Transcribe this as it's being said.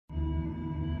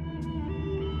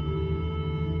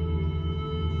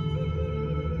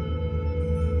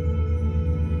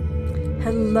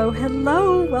Hello,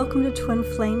 hello! Welcome to Twin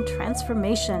Flame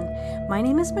Transformation. My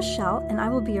name is Michelle, and I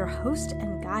will be your host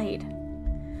and guide.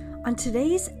 On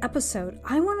today's episode,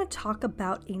 I want to talk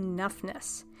about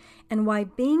enoughness and why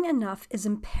being enough is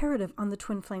imperative on the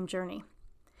Twin Flame journey.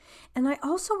 And I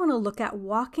also want to look at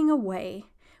walking away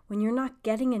when you're not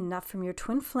getting enough from your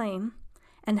Twin Flame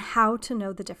and how to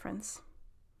know the difference.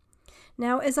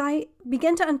 Now, as I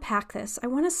begin to unpack this, I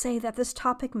want to say that this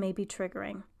topic may be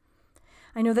triggering.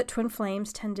 I know that twin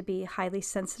flames tend to be highly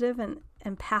sensitive and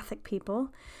empathic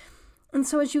people. And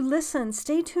so as you listen,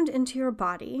 stay tuned into your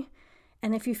body.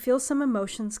 And if you feel some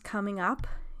emotions coming up,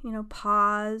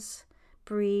 pause,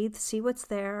 breathe, see what's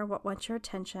there, what wants your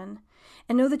attention,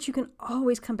 and know that you can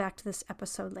always come back to this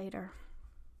episode later.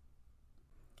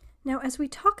 Now, as we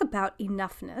talk about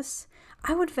enoughness,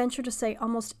 I would venture to say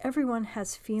almost everyone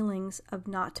has feelings of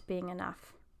not being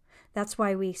enough. That's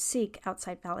why we seek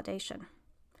outside validation.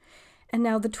 And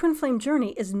now the twin flame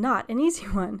journey is not an easy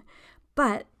one,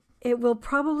 but it will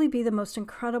probably be the most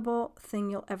incredible thing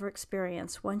you'll ever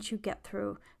experience once you get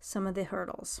through some of the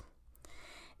hurdles.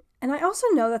 And I also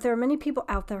know that there are many people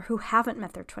out there who haven't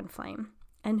met their twin flame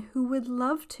and who would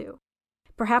love to.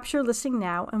 Perhaps you're listening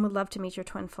now and would love to meet your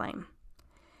twin flame.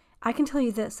 I can tell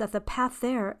you this, that the path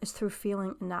there is through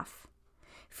feeling enough.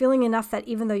 Feeling enough that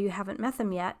even though you haven't met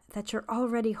them yet, that you're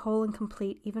already whole and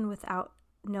complete even without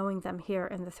knowing them here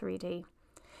in the 3D.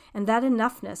 And that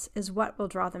enoughness is what will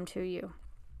draw them to you.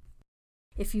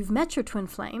 If you've met your twin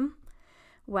flame,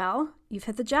 well, you've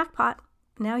hit the jackpot.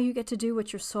 Now you get to do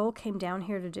what your soul came down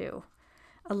here to do.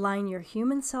 Align your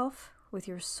human self with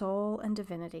your soul and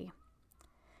divinity.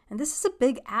 And this is a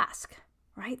big ask,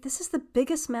 right? This is the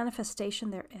biggest manifestation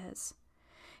there is.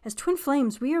 As twin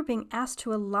flames, we are being asked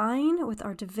to align with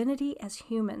our divinity as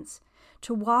humans,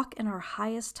 to walk in our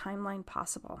highest timeline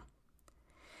possible.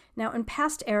 Now, in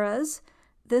past eras,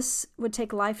 this would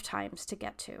take lifetimes to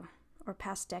get to, or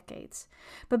past decades.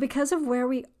 But because of where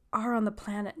we are on the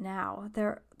planet now,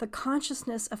 the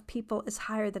consciousness of people is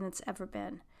higher than it's ever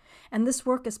been. And this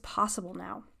work is possible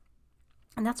now.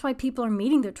 And that's why people are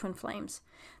meeting their twin flames.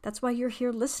 That's why you're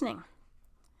here listening.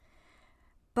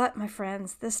 But, my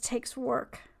friends, this takes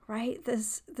work, right?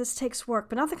 This takes work,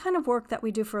 but not the kind of work that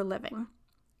we do for a living.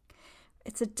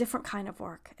 It's a different kind of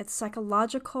work. It's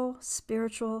psychological,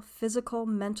 spiritual, physical,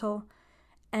 mental,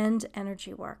 and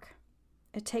energy work.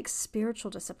 It takes spiritual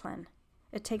discipline.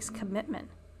 It takes commitment.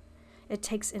 It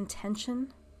takes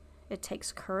intention. It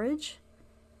takes courage.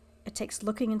 It takes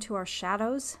looking into our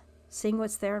shadows, seeing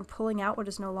what's there and pulling out what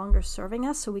is no longer serving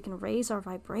us so we can raise our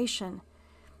vibration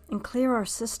and clear our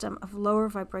system of lower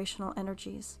vibrational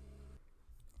energies.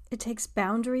 It takes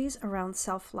boundaries around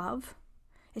self-love.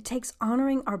 It takes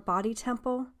honoring our body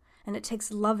temple, and it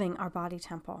takes loving our body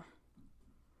temple.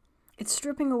 It's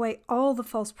stripping away all the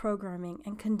false programming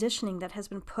and conditioning that has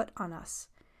been put on us.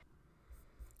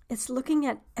 It's looking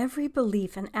at every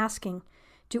belief and asking,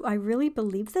 do I really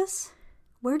believe this?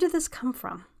 Where did this come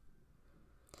from?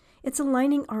 It's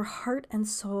aligning our heart and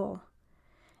soul,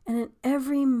 and in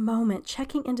every moment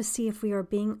checking in to see if we are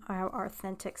being our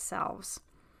authentic selves.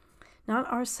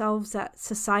 Not ourselves that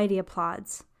society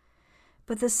applauds,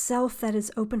 but the self that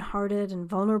is open-hearted and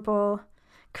vulnerable,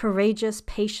 courageous,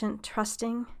 patient,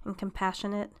 trusting, and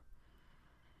compassionate.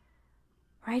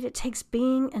 Right? It takes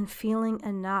being and feeling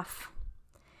enough.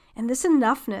 And this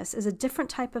enoughness is a different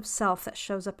type of self that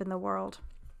shows up in the world.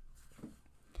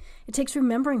 It takes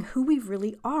remembering who we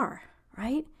really are,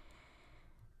 right?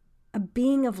 A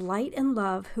being of light and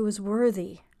love who is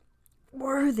worthy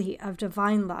of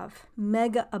divine love,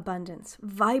 mega abundance,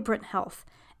 vibrant health,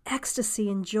 ecstasy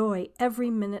and joy every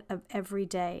minute of every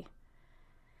day.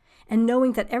 And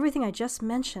knowing that everything I just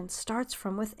mentioned starts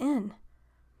from within.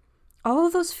 All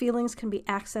of those feelings can be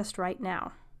accessed right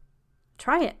now.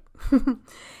 Try it.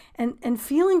 and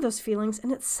feeling those feelings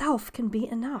in itself can be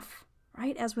enough,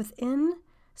 right? As within,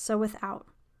 so without.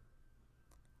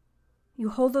 You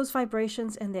hold those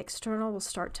vibrations and the external will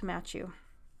start to match you.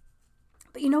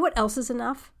 But you know what else is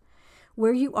enough?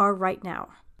 Where you are right now.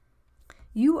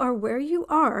 You are where you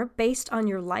are based on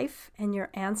your life and your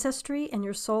ancestry and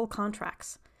your soul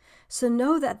contracts. So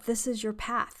know that this is your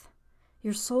path.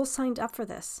 Your soul signed up for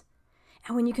this.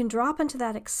 And when you can drop into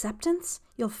that acceptance,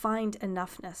 you'll find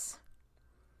enoughness.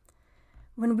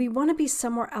 When we want to be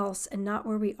somewhere else and not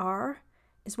where we are,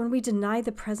 is when we deny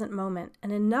the present moment,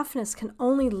 and enoughness can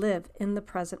only live in the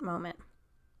present moment.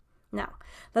 Now,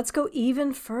 let's go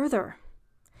even further.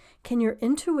 Can your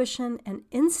intuition and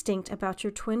instinct about your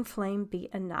twin flame be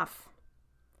enough?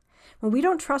 When we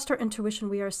don't trust our intuition,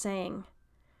 we are saying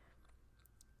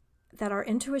that our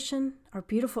intuition, our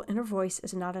beautiful inner voice,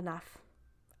 is not enough.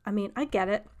 I mean, I get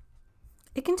it.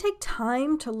 It can take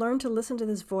time to learn to listen to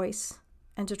this voice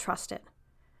and to trust it.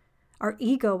 Our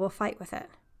ego will fight with it.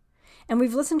 And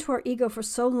we've listened to our ego for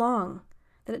so long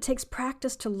that it takes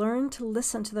practice to learn to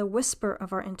listen to the whisper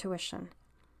of our intuition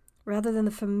rather than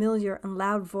the familiar and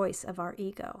loud voice of our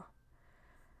ego.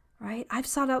 Right? I've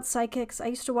sought out psychics. I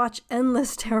used to watch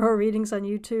endless tarot readings on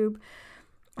YouTube.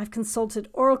 I've consulted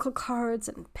oracle cards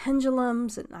and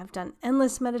pendulums, and I've done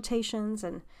endless meditations,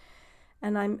 and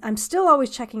I'm still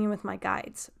always checking in with my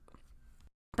guides.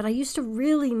 But I used to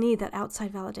really need that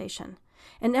outside validation.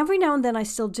 And every now and then I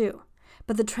still do.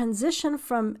 But the transition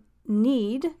from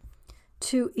need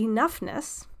to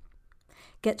enoughness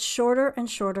gets shorter and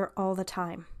shorter all the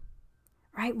time.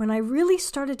 Right? When I really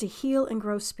started to heal and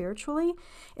grow spiritually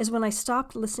is when I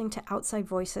stopped listening to outside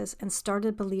voices and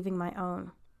started believing my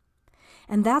own.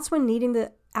 And that's when needing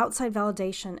the outside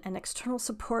validation and external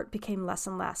support became less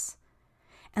and less.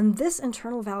 And this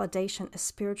internal validation is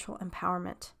spiritual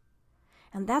empowerment.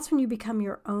 And that's when you become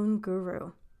your own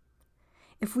guru.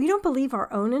 If we don't believe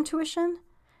our own intuition,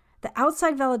 the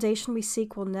outside validation we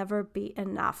seek will never be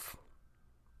enough.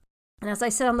 And as I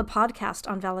said on the podcast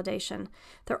on validation,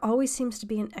 there always seems to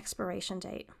be an expiration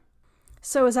date.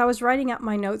 So as I was writing out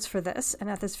my notes for this, and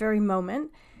at this very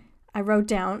moment, I wrote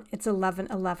down, it's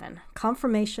 11:11,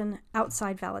 confirmation,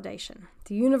 outside validation.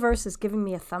 The universe is giving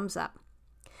me a thumbs up.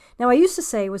 Now I used to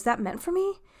say, was that meant for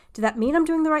me? Did that mean I'm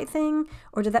doing the right thing?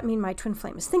 Or did that mean my twin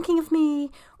flame is thinking of me?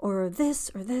 Or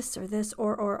this, or this, or this,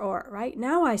 or, right?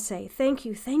 Now I say, thank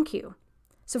you, thank you.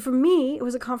 So for me, it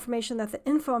was a confirmation that the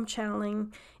info I'm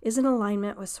channeling is in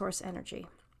alignment with source energy.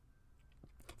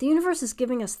 The universe is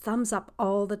giving us thumbs up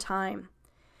all the time.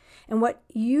 And what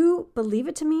you believe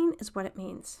it to mean is what it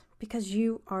means, because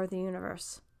you are the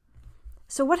universe.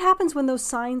 So what happens when those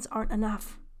signs aren't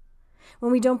enough?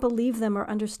 When we don't believe them or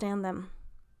understand them?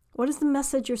 What is the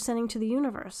message you're sending to the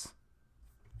universe?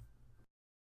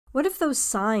 What if those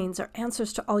signs are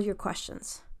answers to all your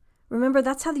questions? Remember,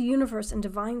 that's how the universe and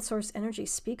divine source energy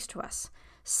speaks to us.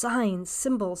 Signs,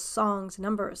 symbols, songs,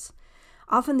 numbers.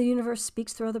 Often the universe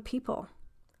speaks through other people.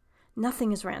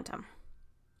 Nothing is random.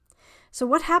 So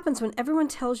what happens when everyone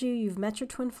tells you you've met your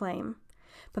twin flame,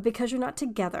 but because you're not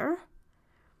together,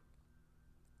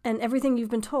 and everything you've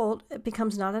been told, it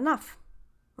becomes not enough,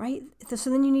 right? So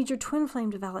then you need your twin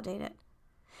flame to validate it.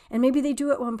 And maybe they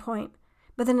do at one point,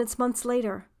 but then it's months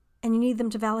later, and you need them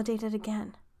to validate it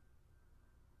again.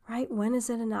 Right? When is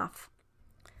it enough?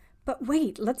 But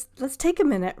wait, let's take a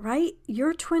minute, right?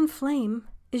 Your twin flame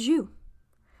is you,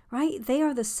 right? They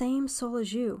are the same soul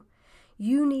as you.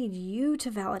 You need you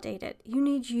to validate it. You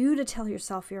need you to tell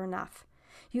yourself you're enough.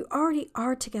 You already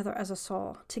are together as a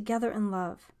soul, together in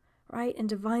love, right? In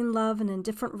divine love and in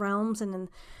different realms and in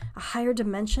a higher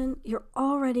dimension, you're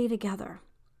already together.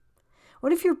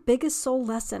 What if your biggest soul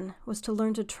lesson was to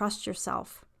learn to trust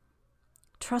yourself,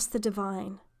 trust the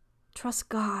divine, trust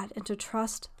God, and to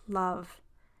trust love?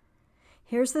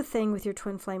 Here's the thing with your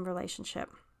twin flame relationship.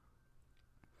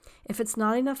 If it's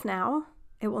not enough now,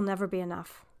 it will never be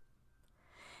enough.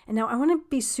 And now I want to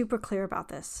be super clear about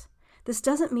this. This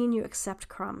doesn't mean you accept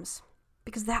crumbs,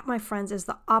 because that, my friends, is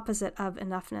the opposite of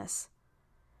enoughness.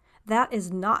 That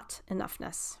is not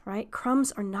enoughness, right?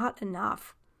 Crumbs are not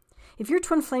enough. If your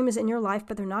twin flame is in your life,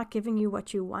 but they're not giving you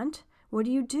what you want, what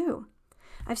do?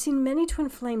 I've seen many twin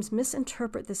flames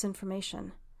misinterpret this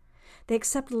information. They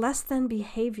accept less than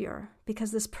behavior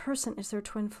because this person is their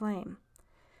twin flame,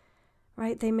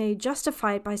 right? They may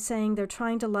justify it by saying they're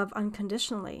trying to love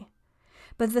unconditionally,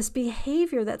 but this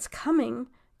behavior that's coming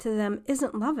to them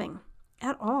isn't loving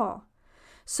at all.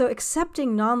 So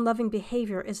accepting non-loving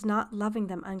behavior is not loving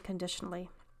them unconditionally.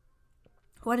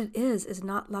 What it is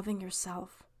not loving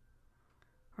yourself,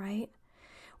 right?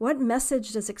 What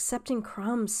message does accepting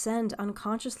crumbs send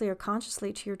unconsciously or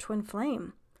consciously to your twin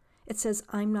flame? It says,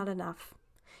 I'm not enough.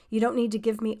 You don't need to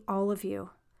give me all of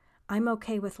you. I'm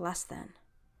okay with less than.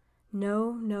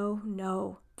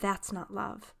 No, that's not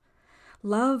love.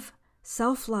 Love,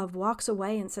 self-love, walks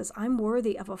away and says, I'm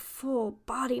worthy of a full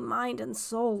body, mind, and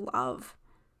soul love.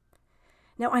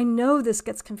 Now, I know this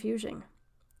gets confusing,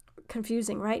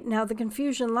 right? Now, the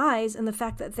confusion lies in the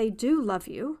fact that they do love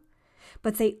you,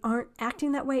 but they aren't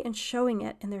acting that way and showing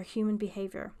it in their human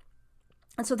behavior.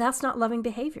 And so that's not loving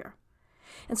behavior.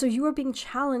 And so you are being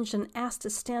challenged and asked to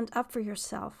stand up for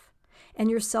yourself and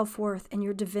your self-worth and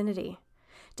your divinity.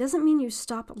 Doesn't mean you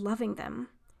stop loving them.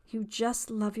 You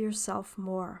just love yourself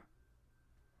more.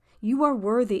 You are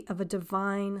worthy of a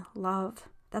divine love.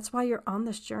 That's why you're on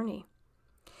this journey.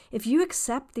 If you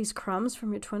accept these crumbs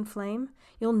from your twin flame,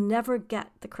 you'll never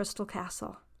get the crystal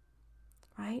castle,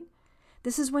 right?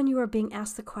 This is when you are being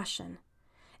asked the question,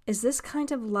 Is this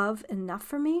kind of love enough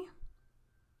for me?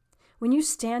 When you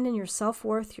stand in your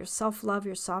self-worth, your self-love,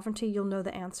 your sovereignty, you'll know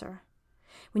the answer.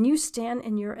 When you stand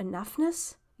in your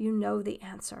enoughness, you know the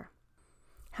answer.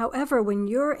 However, when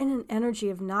you're in an energy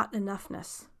of not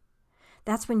enoughness,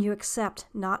 that's when you accept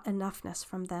not enoughness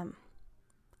from them.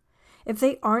 If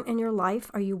they aren't in your life,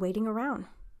 are you waiting around?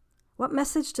 What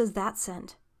message does that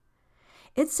send?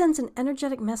 It sends an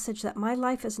energetic message that my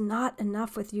life is not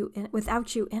enough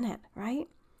without you in it, right?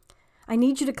 I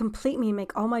need you to complete me and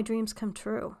make all my dreams come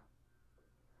true.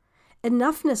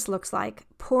 Enoughness looks like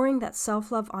pouring that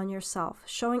self-love on yourself,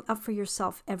 showing up for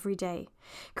yourself every day,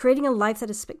 creating a life that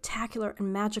is spectacular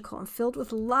and magical and filled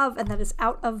with love and that is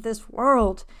out of this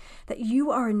world, that you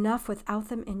are enough without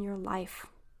them in your life.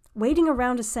 Waiting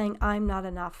around is saying, I'm not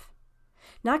enough.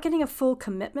 Not getting a full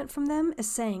commitment from them is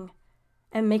saying,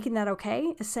 and making that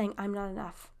okay, is saying, I'm not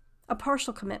enough. A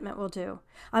partial commitment will do.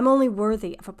 I'm only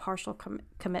worthy of a partial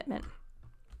commitment.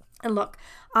 And look,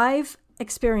 I've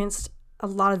experienced a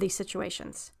lot of these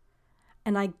situations.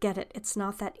 And I get it. It's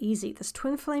not that easy. This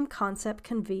twin flame concept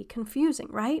can be confusing,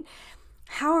 right?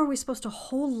 How are we supposed to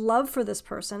hold love for this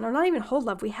person? Or not even hold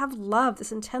love. We have love,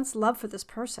 this intense love for this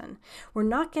person. We're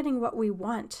not getting what we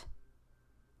want.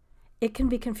 It can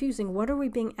be confusing. What are we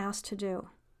being asked to do?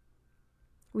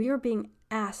 We are being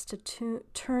asked to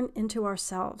turn into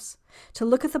ourselves, to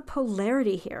look at the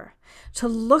polarity here, to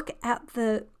look at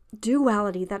the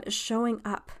duality that is showing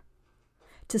up.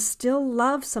 To still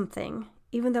love something,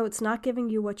 even though it's not giving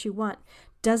you what you want,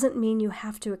 doesn't mean you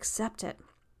have to accept it.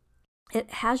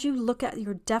 It has you look at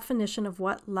your definition of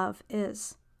what love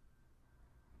is,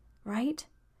 right?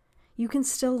 You can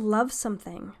still love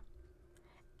something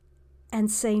and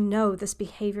say, no, this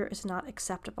behavior is not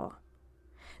acceptable.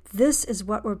 This is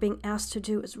what we're being asked to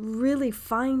do, is really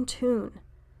fine-tune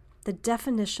the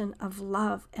definition of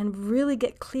love and really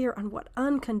get clear on what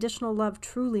unconditional love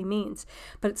truly means.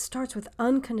 But it starts with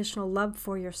unconditional love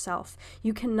for yourself.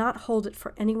 You cannot hold it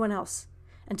for anyone else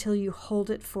until you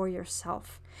hold it for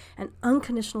yourself. And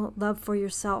unconditional love for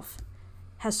yourself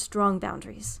has strong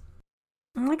boundaries.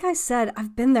 And like I said,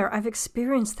 I've been there. I've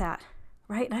experienced that,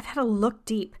 right? And I've had to look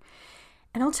deep.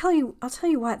 And I'll tell you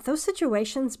what,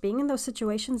 being in those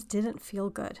situations didn't feel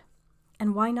good.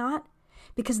 And why not?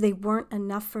 Because they weren't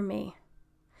enough for me.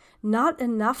 Not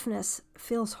enoughness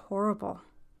feels horrible.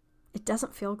 It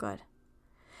doesn't feel good.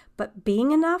 But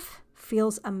being enough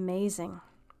feels amazing.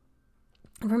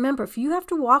 And remember, if you have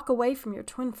to walk away from your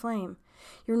twin flame,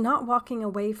 you're not walking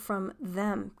away from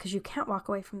them, because you can't walk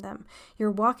away from them.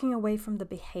 You're walking away from the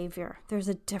behavior. There's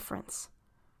a difference.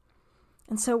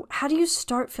 And so how do you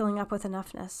start filling up with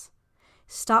enoughness?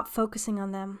 Stop focusing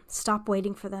on them. Stop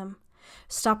waiting for them.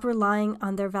 Stop relying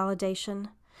on their validation.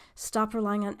 Stop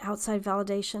relying on outside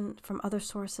validation from other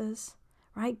sources,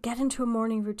 right? Get into a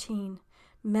morning routine,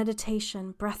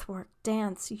 meditation, breath work,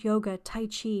 dance, yoga, tai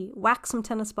chi, whack some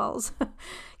tennis balls.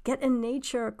 Get in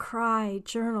nature, cry,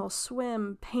 journal,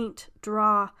 swim, paint,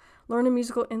 draw, learn a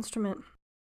musical instrument.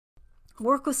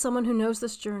 Work with someone who knows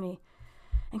this journey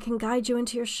and can guide you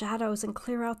into your shadows and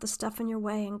clear out the stuff in your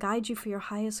way and guide you for your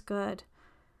highest good.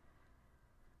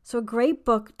 So a great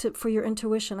book for your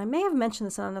intuition, I may have mentioned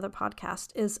this on another podcast,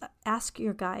 is Ask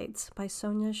Your Guides by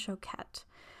Sonia Choquette.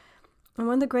 And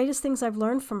one of the greatest things I've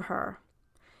learned from her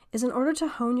is in order to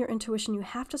hone your intuition, you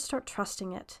have to start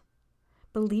trusting it,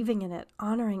 believing in it,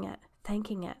 honoring it,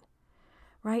 thanking it,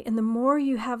 right? And the more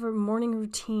you have a morning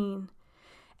routine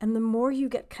and the more you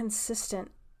get consistent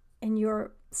in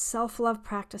your self-love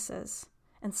practices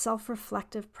and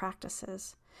self-reflective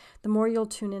practices, the more you'll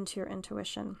tune into your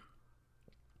intuition.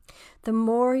 The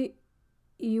more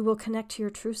you will connect to your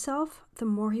true self, the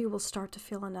more you will start to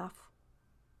feel enough.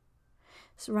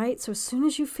 So, right? So as soon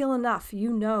as you feel enough,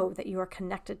 you know that you are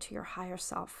connected to your higher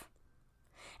self.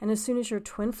 And as soon as your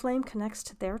twin flame connects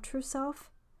to their true self,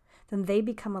 then they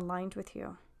become aligned with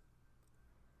you.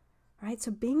 Right?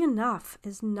 So being enough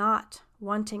is not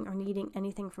wanting or needing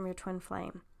anything from your twin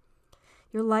flame.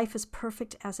 Your life is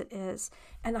perfect as it is.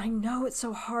 And I know it's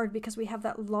so hard because we have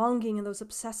that longing and those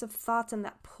obsessive thoughts and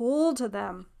that pull to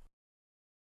them.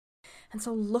 And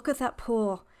so look at that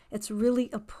pull. It's really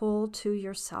a pull to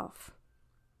yourself.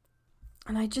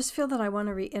 And I just feel that I want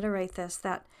to reiterate this,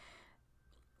 that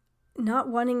not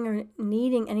wanting or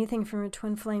needing anything from your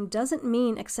twin flame doesn't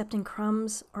mean accepting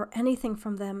crumbs or anything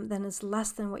from them that is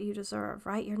less than what you deserve,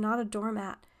 right? You're not a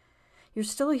doormat. You're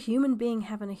still a human being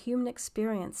having a human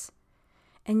experience.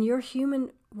 And your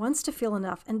human wants to feel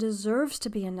enough and deserves to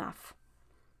be enough.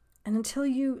 And until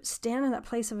you stand in that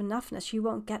place of enoughness, you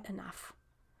won't get enough,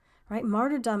 right?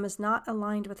 Martyrdom is not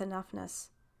aligned with enoughness.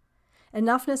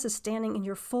 Enoughness is standing in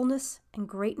your fullness and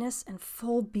greatness and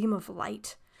full beam of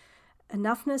light.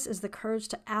 Enoughness is the courage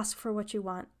to ask for what you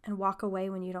want and walk away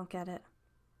when you don't get it.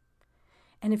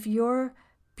 And if your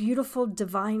beautiful,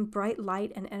 divine, bright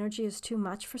light and energy is too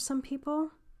much for some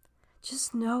people,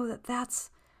 just know that that's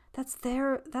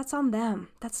on them.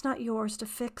 That's not yours to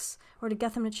fix or to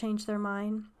get them to change their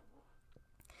mind.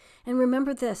 And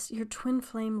remember this, your twin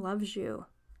flame loves you.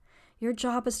 Your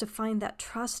job is to find that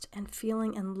trust and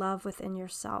feeling and love within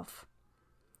yourself,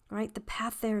 right? The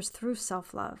path there is through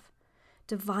self-love,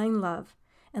 divine love,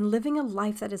 and living a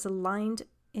life that is aligned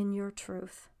in your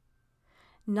truth,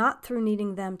 not through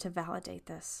needing them to validate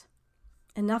this.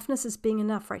 Enoughness is being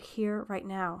enough right here, right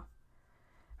now,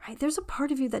 right? There's a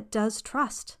part of you that does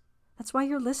trust. That's why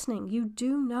you're listening. You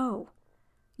do know.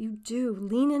 You do.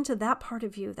 Lean into that part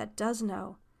of you that does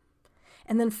know.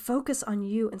 And then focus on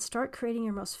you and start creating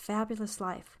your most fabulous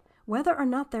life. Whether or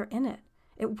not they're in it,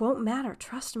 it won't matter.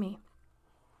 Trust me.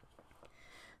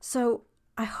 So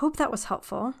I hope that was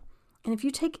helpful. And if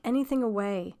you take anything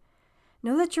away,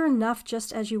 know that you're enough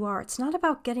just as you are. It's not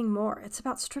about getting more. It's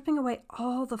about stripping away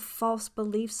all the false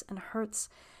beliefs and hurts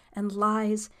and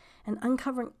lies and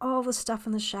uncovering all the stuff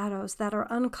in the shadows that are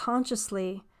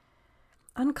unconsciously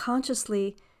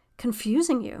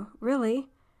confusing you, really,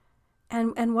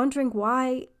 and wondering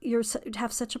why you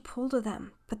have such a pull to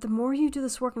them. But the more you do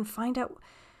this work and find out,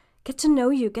 get to know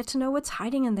you, get to know what's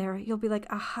hiding in there, you'll be like,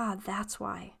 aha, that's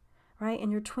why, right? And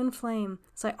your twin flame,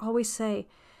 as I always say,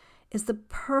 is the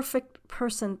perfect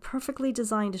person, perfectly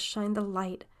designed to shine the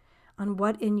light on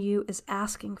what in you is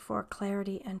asking for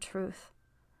clarity and truth,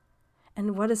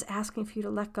 and what is asking for you to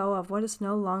let go of, what is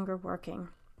no longer working,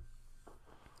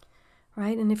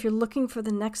 right? And if you're looking for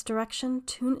the next direction,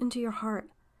 tune into your heart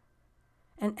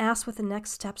and ask what the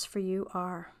next steps for you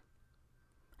are.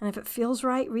 And if it feels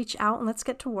right, reach out and let's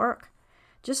get to work.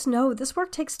 Just know this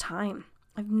work takes time.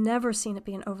 I've never seen it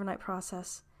be an overnight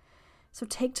process. So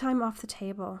take time off the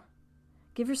table.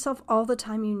 Give yourself all the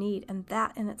time you need, and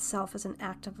that in itself is an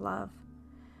act of love.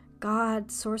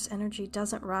 God, source energy,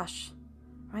 doesn't rush,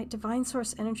 right? Divine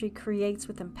source energy creates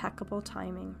with impeccable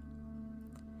timing.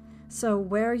 So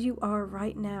where you are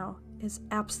right now is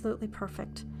absolutely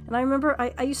perfect. And I remember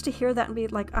I used to hear that and be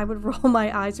like, I would roll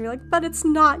my eyes and be like, but it's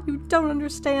not, you don't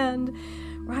understand,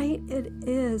 right? It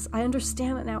is. I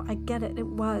understand it now. I get it. It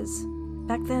was.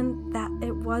 Back then, that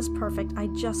it was perfect. I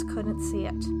just couldn't see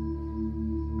it,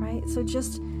 right? So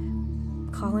just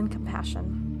call in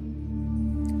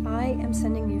compassion. I am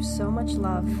sending you so much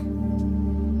love.